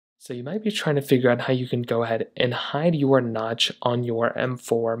So you might be trying to figure out how you can go ahead and hide your notch on your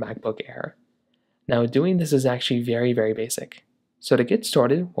M4 MacBook Air. Now doing this is actually very basic. So to get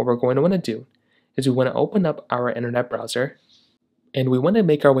started, what we're going to want to do is we want to open up our internet browser and we want to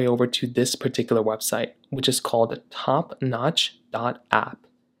make our way over to this particular website, which is called topnotch.app.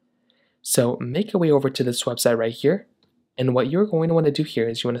 So make your way over to this website right here, and what you're going to want to do here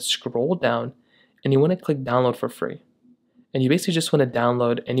is you want to scroll down and you want to click download for free. And you basically just want to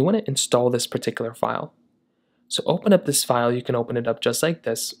download and you want to install this particular file. So open up this file, you can open it up just like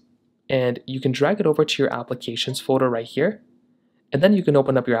this, and you can drag it over to your applications folder right here, and then you can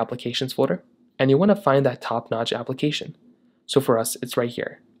open up your applications folder and you want to find that top-notch application. So for us, it's right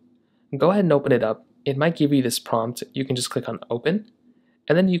here. Go ahead and open it up. It might give you this prompt. You can just click on open,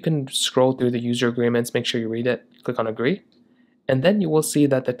 and then you can scroll through the user agreements, make sure you read it, click on agree, and then you will see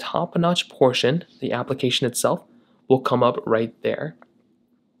that the top-notch portion, the application itself, will come up right there.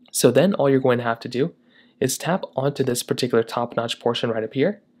 So then all you're going to have to do is tap onto this particular top-notch portion right up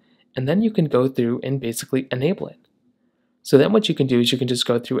here, and then you can go through and basically enable it. So then what you can do is you can just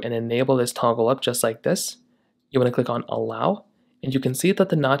go through and enable this toggle up just like this. You want to click on allow, and you can see that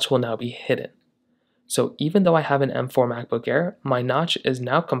the notch will now be hidden. So even though I have an M4 MacBook Air, my notch is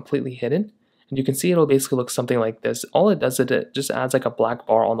now completely hidden, and you can see it'll basically look something like this. All it does is it just adds like a black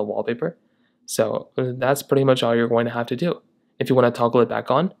bar on the wallpaper. So that's pretty much all you're going to have to do. If you want to toggle it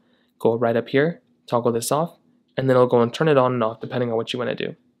back on, go right up here, toggle this off, and then it'll go and turn it on and off depending on what you want to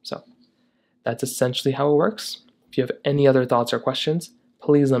do. So that's essentially how it works. If you have any other thoughts or questions,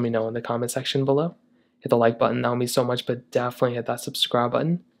 please let me know in the comment section below. Hit the like button, that would mean so much, but definitely hit that subscribe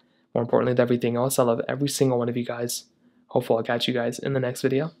button. More importantly than everything else, I love every single one of you guys. Hopefully I'll catch you guys in the next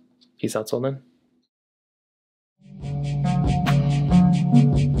video. Peace out till then.